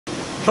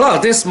Hello,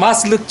 this is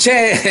Master Luke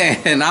Chen,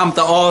 and I'm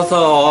the author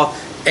of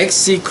Eight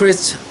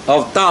Secrets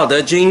of Tao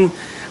Te Ching.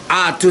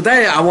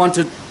 Today I want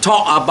to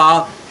talk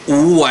about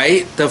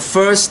Wuwei, the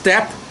first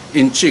step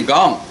in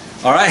qigong.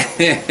 All right.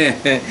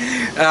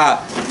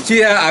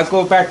 Here I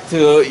go back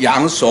to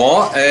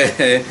Yangshuo.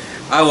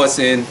 I was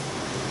in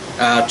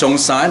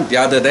Zhongshan the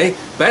other day.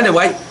 But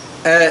anyway,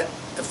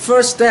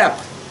 first step.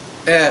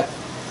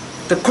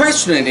 The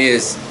question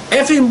is,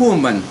 every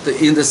movement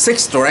in the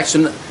sixth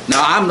direction.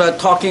 Now I'm not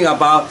talking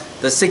about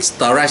the sixth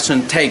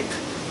direction tape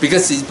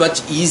because it's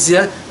much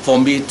easier for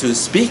me to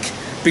speak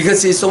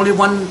because it's only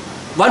one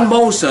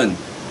motion.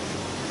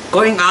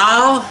 Going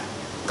out,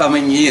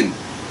 coming in.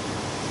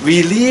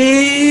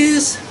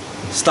 Release,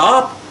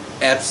 stop,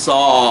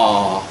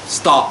 absorb,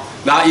 stop.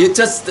 Now you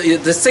just,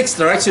 the sixth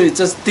direction is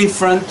just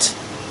different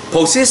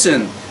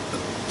position.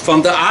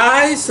 From the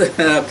eyes,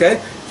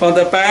 okay, from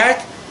the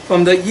back,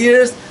 from the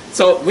ears.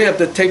 So we have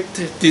to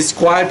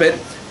describe it.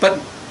 But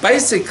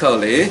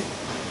basically,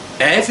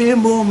 every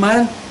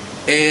movement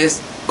is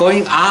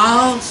going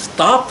out,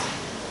 stop,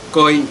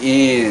 going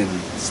in,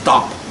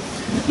 stop.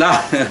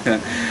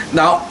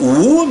 Now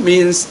Wu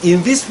means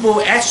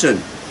invisible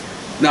action.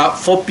 Now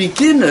for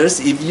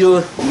beginners, if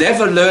you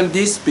never learned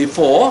this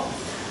before,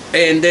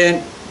 and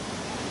then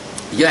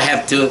you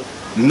have to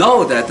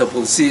know that the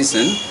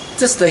position,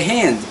 just the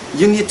hand,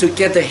 you need to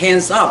get the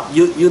hands up.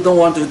 You don't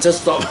want to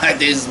just stop like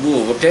this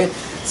move, okay?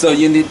 So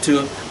you need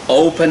to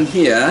open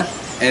here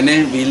and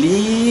then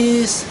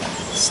release,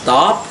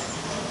 stop,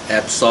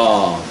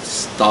 absorb,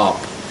 stop.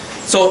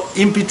 So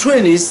in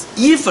between is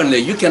evenly.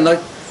 You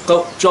cannot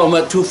go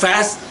too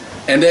fast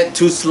and then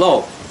too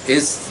slow.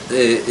 Is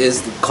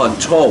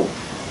control.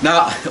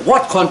 Now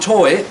what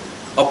control it?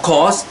 Of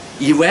course,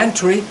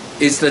 eventually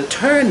is the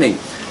turning.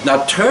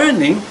 Now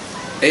turning,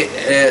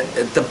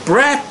 the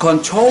breath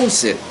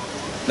controls it.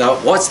 Now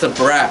what's the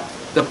breath?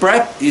 The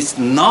breath is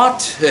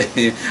not,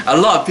 a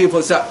lot of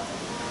people say,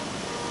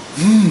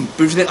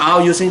 breathing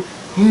out using,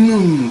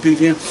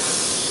 breathing.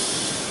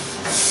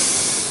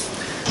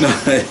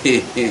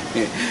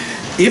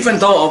 Even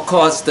though, of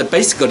course,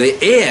 basically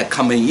the air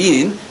coming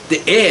in,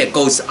 the air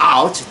goes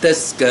out.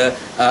 That's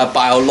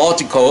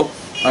biological,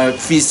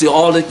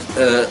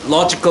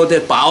 physiological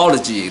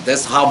biology.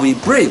 That's how we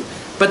breathe.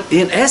 But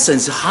in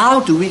essence, how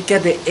do we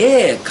get the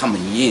air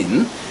coming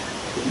in?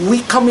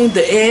 We come in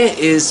the air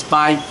is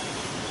by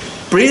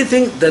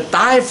breathing the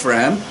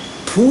diaphragm,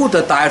 pull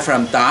the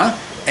diaphragm down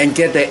and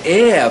get the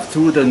air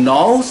through the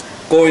nose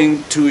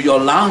going to your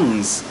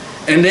lungs.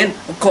 And then,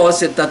 of course,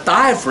 the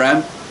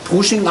diaphragm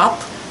pushing up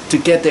to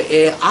get the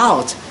air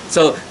out.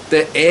 So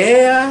the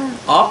air,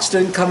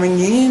 oxygen coming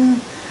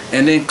in,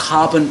 and then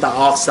carbon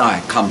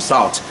dioxide comes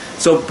out.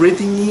 So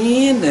breathing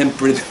in and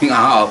breathing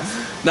out.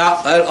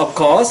 Now, of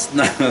course,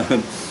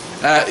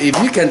 if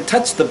you can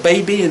touch the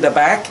baby in the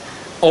back,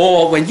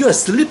 or when you are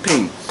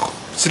sleeping,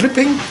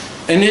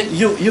 and then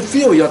you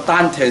feel your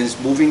dantians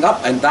moving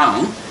up and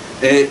down,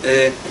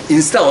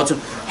 instead of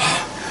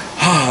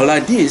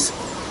like this.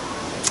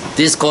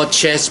 This is called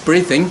chest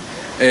breathing,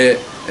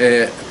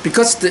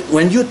 because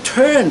when you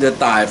turn the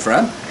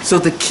diaphragm, so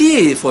the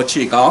key for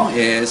qigong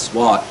is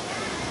what?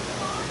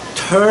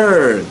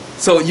 Turn.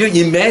 So you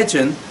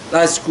imagine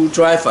that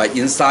screwdriver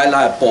inside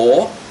like a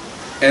ball,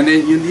 and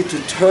then you need to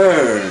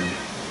turn,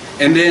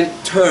 and then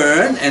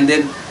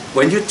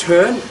when you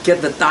turn,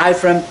 get the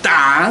diaphragm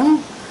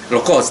down.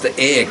 Of course, the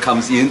air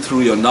comes in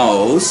through your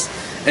nose,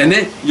 and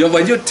then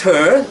when you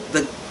turn,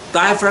 the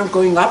diaphragm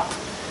going up,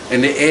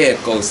 and the air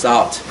goes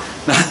out.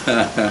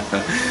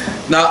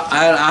 Now,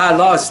 I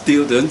lost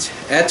students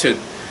actually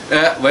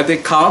when they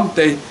come,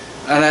 and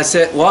I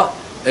said, what?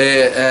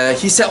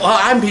 He said, well,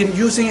 I've been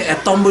using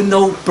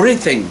abdominal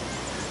breathing.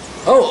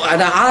 Oh,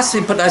 and I asked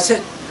him, but I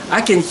said,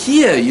 I can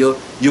hear you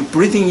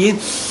breathing in.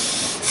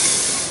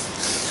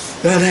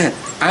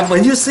 And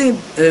when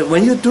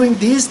you're doing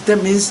this,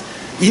 that means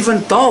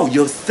even though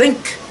you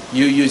think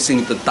you're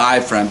using the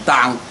diaphragm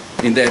down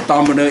in the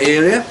abdominal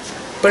area,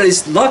 but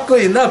it's not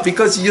good enough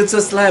because you're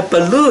just like a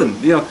balloon,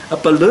 a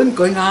balloon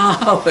going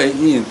out and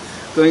in,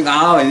 going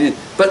out and in.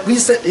 But we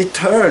said it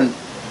turned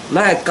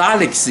like a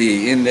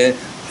galaxy in the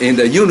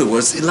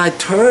universe. It's like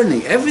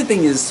turning.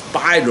 Everything is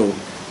spiral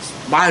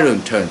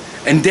turn.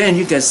 And then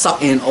you can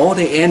suck in all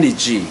the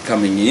energy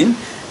coming in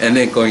and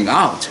then going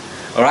out.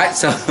 All right,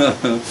 so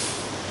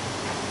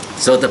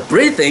so the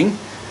breathing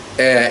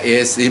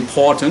is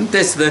important.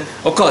 That's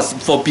of course,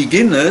 for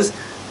beginners,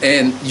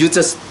 and you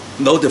just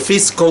know the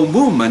physical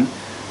movement.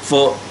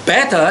 For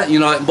better,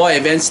 more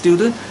advanced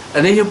student,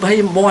 and then you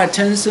pay more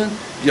attention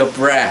your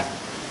breath.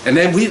 And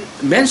then we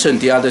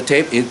mentioned the other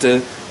tape is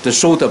the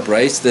shoulder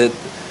blades, the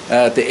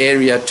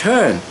area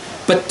turn.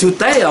 But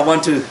today I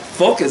want to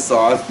focus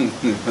on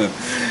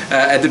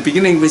at the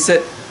beginning we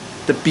said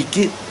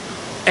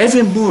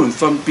every movement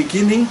from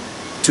beginning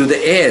to the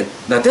end.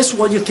 Now that's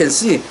what you can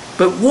see.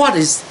 But what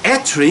is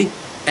actually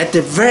at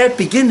the very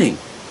beginning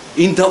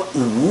in the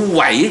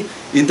Wuwei?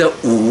 In the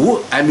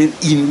Wu, I mean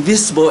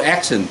invisible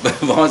action.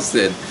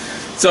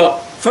 So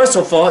first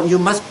of all, you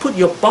must put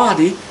your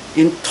body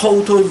in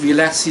total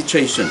relaxed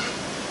situation,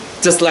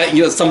 just like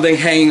something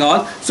hanging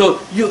on. So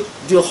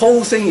the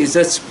whole thing is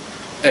just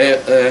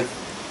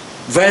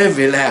very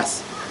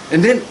relaxed.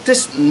 And then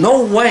there's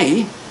no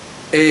way,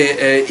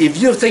 if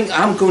you think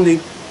I'm going to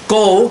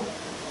go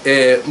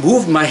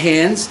move my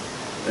hands,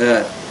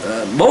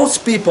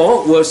 most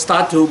people will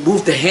start to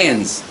move the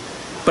hands.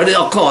 But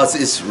of course,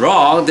 it's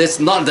wrong. That's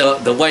not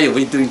the way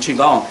we're doing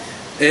qigong.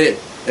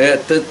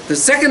 The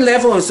second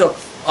level is,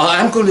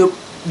 I'm going to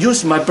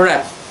use my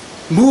breath.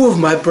 Move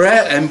my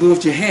breath and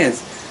move your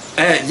hands.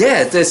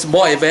 Yes, there's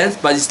more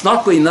advanced, but it's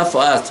not good enough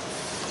for us.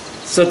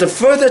 So the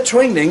further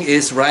training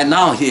is right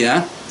now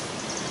here.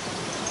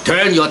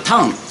 Turn your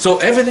tongue. So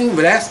everything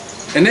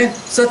relax, and then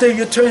suddenly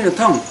you turn your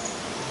tongue.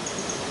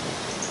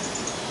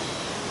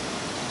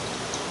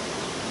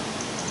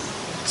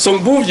 So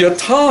move your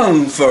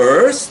tongue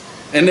first,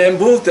 and then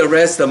move the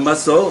rest of the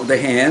muscle, the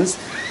hands,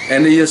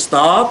 and then you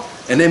stop,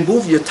 and then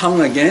move your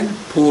tongue again,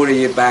 pull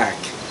it back.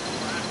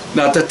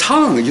 Now the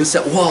tongue, you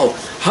say, wow,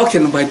 how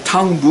can my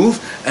tongue move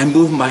and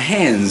move my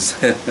hands?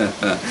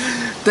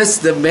 That's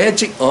the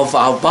magic of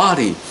our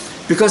body,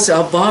 because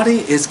our body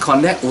is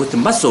connected with the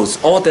muscles,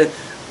 all the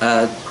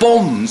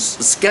bones,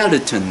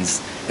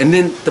 skeletons, and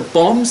then the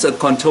bones are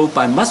controlled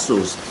by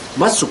muscles.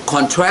 Muscle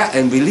contract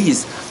and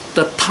release.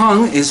 The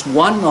tongue is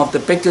one of the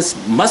biggest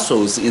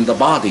muscles in the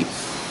body.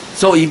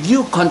 So if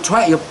you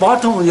contract your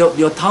bottom of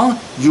your tongue,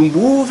 you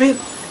move it,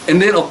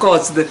 and then of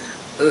course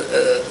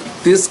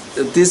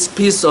this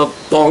piece of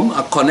bone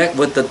are connect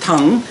with the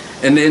tongue,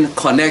 and then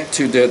connect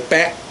to the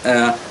back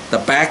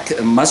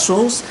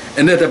muscles,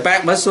 and then the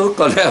back muscle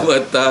connect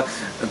with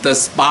the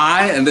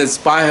spine, and the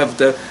spine have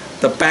the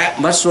back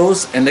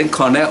muscles, and then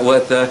connect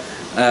with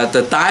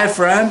the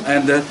diaphragm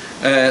and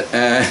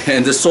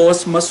the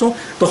source muscle.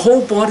 The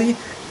whole body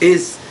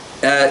is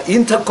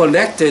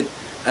interconnected,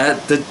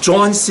 the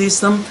joint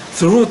system,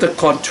 through the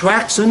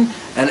contraction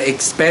and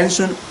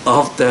expansion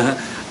of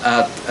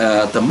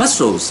the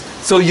muscles.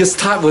 So you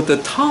start with the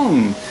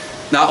tongue.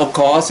 Now, of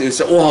course, you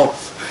say, "Oh,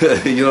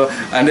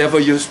 I never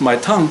used my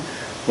tongue."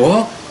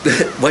 Well,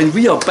 when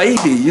we are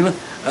baby,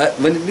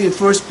 when we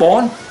first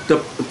born,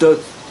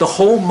 the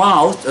whole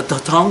mouth, the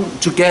tongue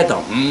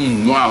together.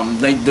 Wow,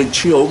 they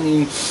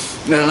chew.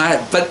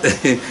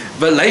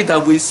 But later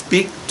we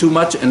speak too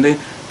much, and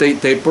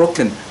they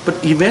broken.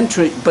 But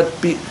eventually,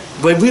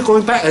 when we're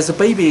going back as a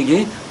baby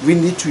again, we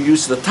need to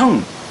use the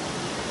tongue.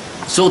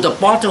 So the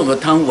bottom of the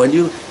tongue, when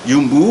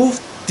you move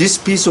this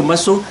piece of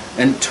muscle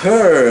and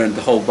turn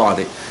the whole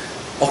body.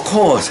 Of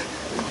course,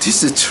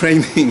 this is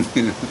training.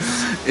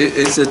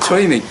 It's a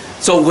training.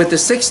 So with the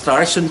 6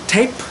 direction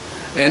tape,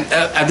 and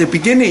at the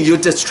beginning you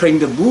just train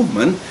the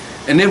movement,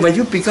 and then when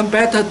you become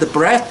better, the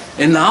breath,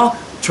 and now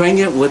train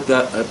it with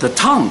the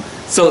tongue.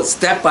 So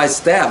step by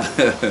step.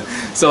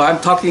 So I'm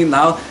talking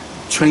now,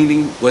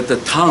 training with the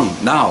tongue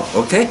now,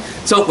 okay?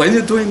 So when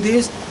you're doing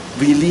this,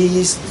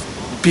 release.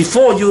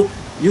 Before you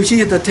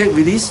hear the tape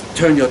release,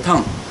 turn your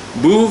tongue.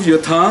 Move your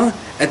tongue.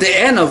 At the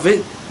end of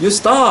it, you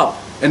stop.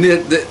 And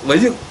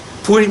when you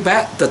pulling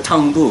back, the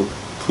tongue move.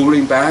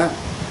 Pulling back.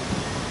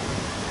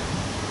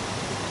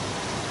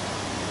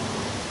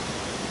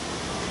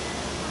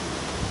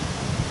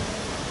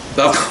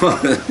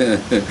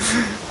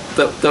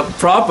 The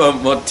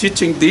problem with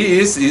teaching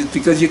this is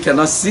because you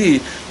cannot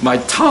see my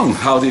tongue,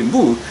 how they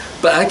move.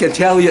 But I can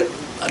tell you,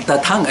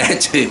 the tongue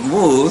actually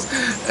moves.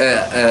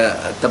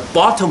 The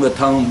bottom of the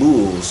tongue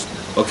moves.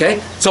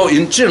 Okay? So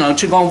in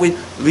qigong,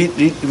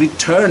 we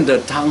turn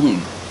the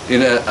tongue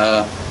in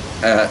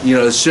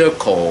a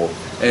circle,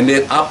 and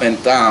then up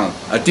and down,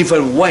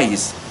 different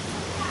ways.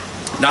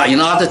 Now in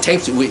other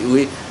tapes,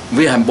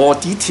 we have more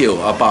detail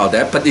about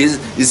that, but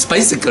it's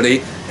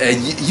basically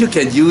you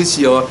can use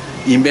your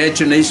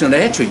imagination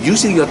actually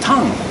using your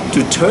tongue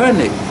to turn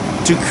it,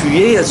 to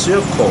create a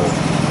circle,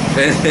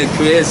 and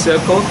create a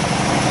circle,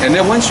 and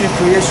then once you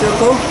create a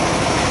circle,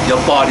 your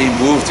body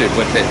moves it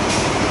with it.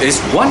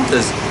 It's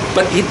wondrous,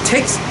 but it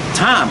takes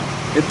time.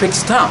 It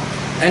takes time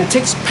and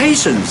takes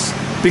patience,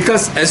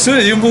 because as soon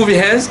as you move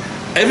your hands,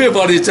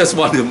 everybody just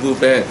wants to move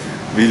hands,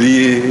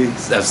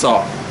 release, that's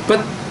all.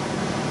 But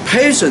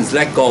patience,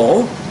 let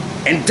go,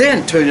 and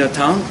then turn your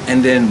tongue,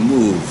 and then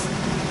move.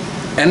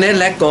 And then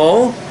let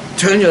go,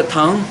 turn your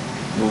tongue,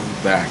 move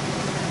back.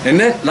 And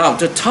then now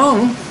the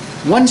tongue,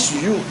 once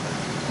you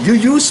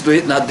use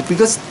it now,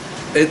 because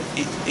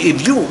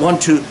if you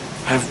want to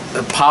have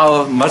a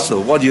power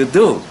muscle, what do you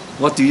do?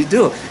 What do?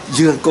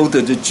 You go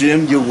to the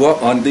gym, you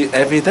work on it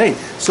every day.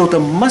 So the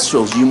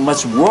muscles, you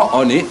must work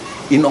on it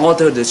in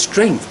order to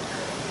strength.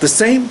 The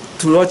same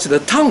towards the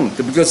tongue,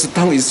 because the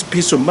tongue is a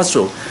piece of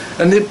muscle.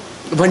 And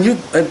when you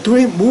are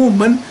doing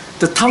movement,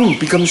 the tongue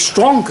becomes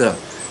stronger.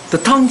 The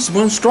tongue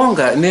becomes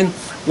stronger, and then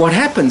what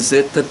happens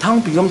is the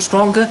tongue becomes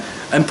stronger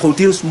and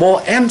produce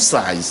more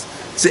enzymes.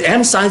 The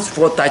enzymes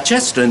for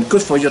digestion,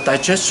 good for your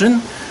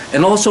digestion,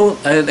 and also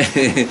and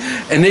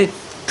it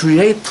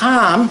create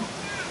time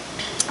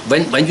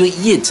when you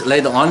eat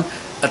later on.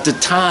 At the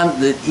time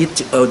that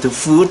eat the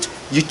food,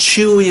 you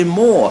chew it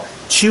more,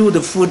 chew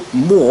the food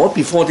more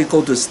before they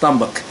go to the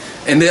stomach.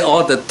 and then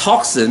all the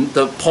toxin,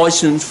 the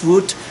poison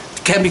food,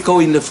 chemical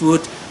in the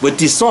food will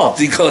dissolve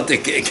because they're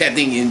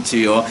getting into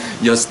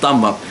your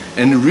stomach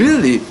and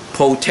really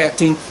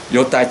protecting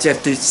your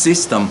digestive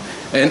system.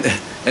 And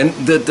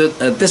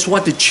that's why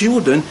the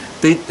children,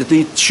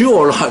 they chew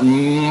a lot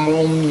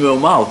in your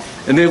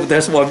mouth, and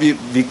that's why we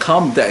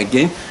become that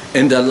again.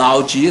 In the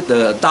Lao Ji,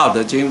 the Tao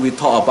Te Ching, we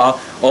talk about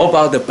all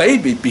about the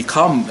baby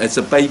become as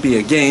a baby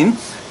again,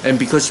 and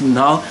because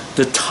now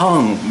the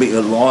tongue make a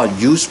lot of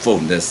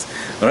usefulness,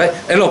 all right.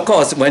 And of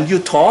course, when you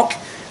talk,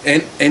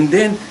 and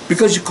then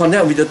because you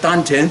connect with the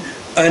dantian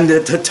and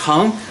the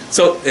tongue,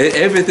 so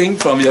everything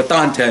from your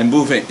dantian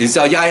moving is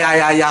no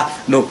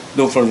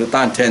from the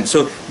dantian,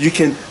 so you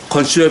can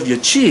conserve your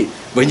qi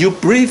when you're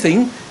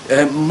breathing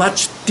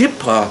much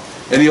deeper,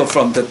 and you're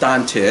from the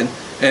dantian.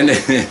 And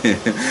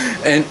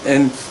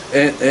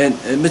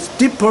it's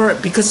deeper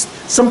because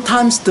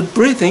sometimes the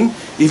breathing,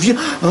 if you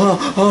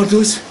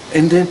those,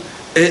 and then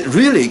it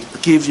really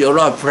gives you a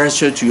lot of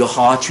pressure to your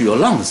heart, to your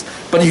lungs.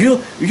 But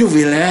you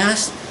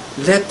relax,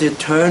 let the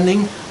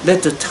turning,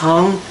 let the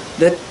tongue,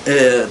 let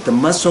the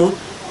muscle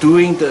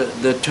doing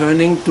the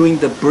turning, doing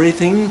the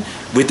breathing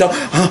without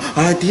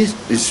this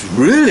is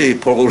really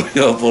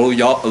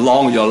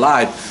prolong your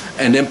life,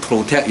 and then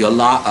protect your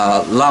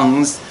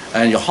lungs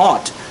and your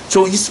heart.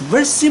 So it's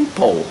very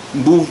simple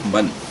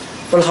movement,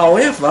 but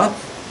however,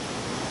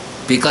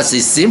 because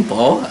it's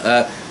simple,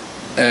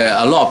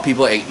 a lot of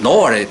people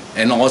ignore it,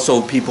 and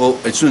also people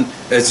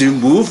as you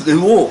move, they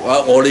move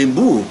or they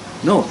move.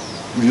 No,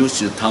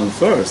 use your tongue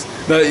first.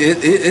 Now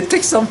it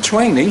takes some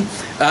training.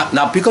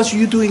 Now because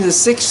you're doing the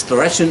 6th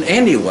direction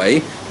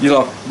anyway,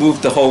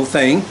 move the whole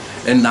thing,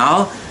 and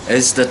now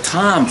it's the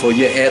time for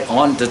you to add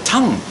on the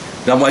tongue.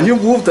 Now when you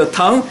move the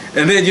tongue,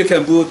 and then you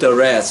can move the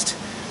rest.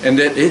 And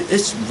then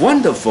it's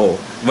wonderful.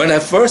 When I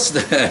first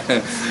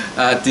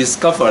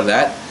discovered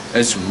that,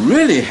 it's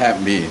really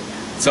helped me.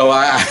 So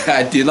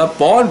I did not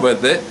born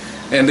with it,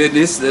 and it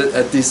is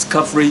a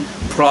discovery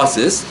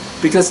process,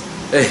 because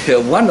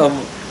one of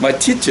my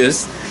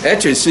teachers,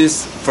 actually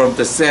she's from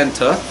the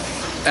center,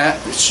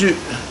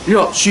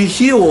 she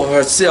healed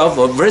herself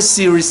of a very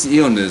serious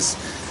illness,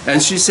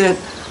 and she said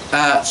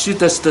she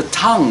does the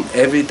tongue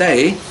every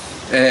day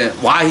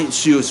while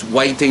she was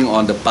waiting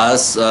on the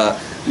bus.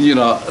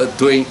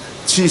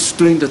 She's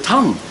doing the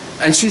tongue,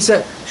 and she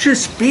said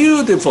she's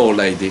beautiful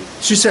lady.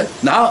 She said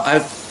now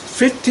I'm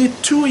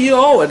 52 years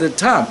old at the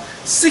time,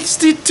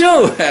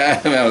 62.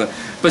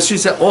 But she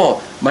said,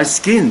 oh, my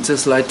skin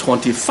just like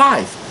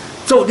 25.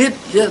 So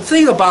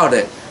think about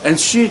it, and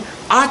she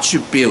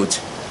attribute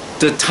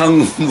the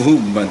tongue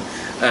movement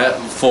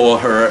for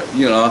her,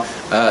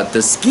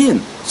 the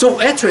skin. So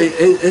actually,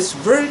 it's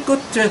very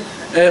good.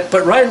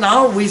 But right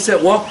now we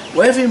said, well,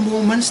 every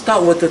movement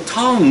start with the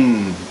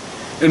tongue.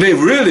 And they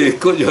really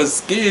good your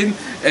skin,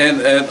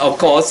 and of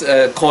course,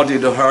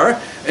 according to her.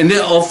 And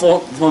then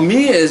for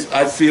me,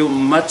 I feel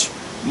much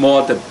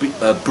more the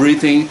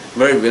breathing,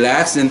 very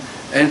relaxed,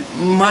 and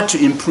much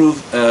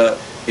improved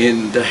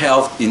in the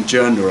health in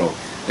general.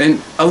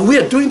 And we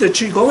are doing the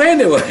qigong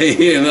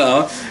anyway,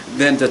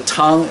 Then the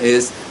tongue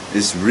is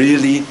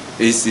really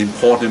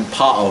important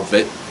part of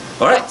it.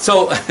 All right.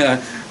 So,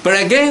 but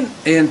again,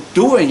 in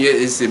doing it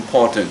is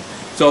important.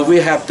 So we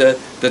have the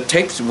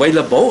text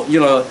available,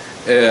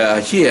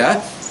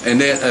 here, and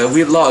then we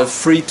have a lot of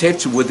free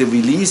text with the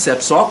release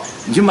absorb.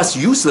 You must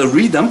use the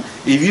rhythm.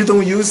 If you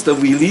don't use the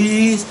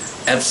release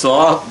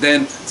absorb,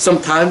 then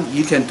sometimes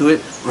you can do it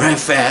very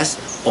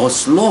fast or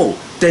slow.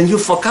 Then you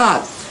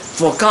forgot.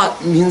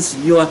 Forgot means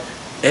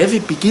every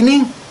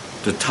beginning,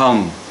 the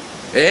tongue.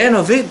 End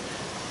of it,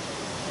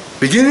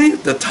 beginning,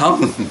 the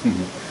tongue.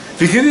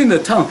 Beginning the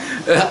tongue.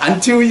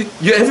 Until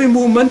every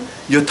movement,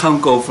 your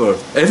tongue go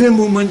first. Every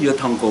movement, your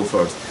tongue go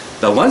first.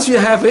 Now once you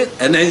have it,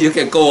 and then you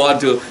can go on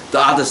to the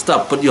other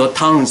stuff, but your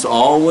tongue is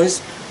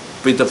always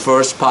be the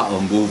first part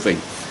of moving.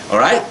 All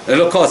right?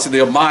 And of course,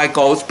 your mind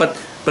goes, but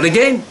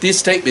again,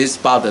 this tape is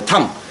about the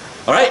tongue.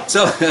 All right?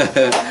 So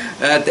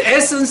the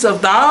essence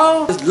of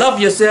Tao is love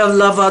yourself,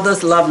 love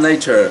others, love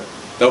nature.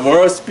 The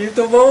world is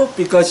beautiful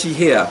because you're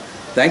here.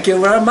 Thank you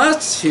very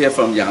much. Here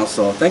from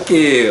Yangso. Thank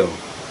you.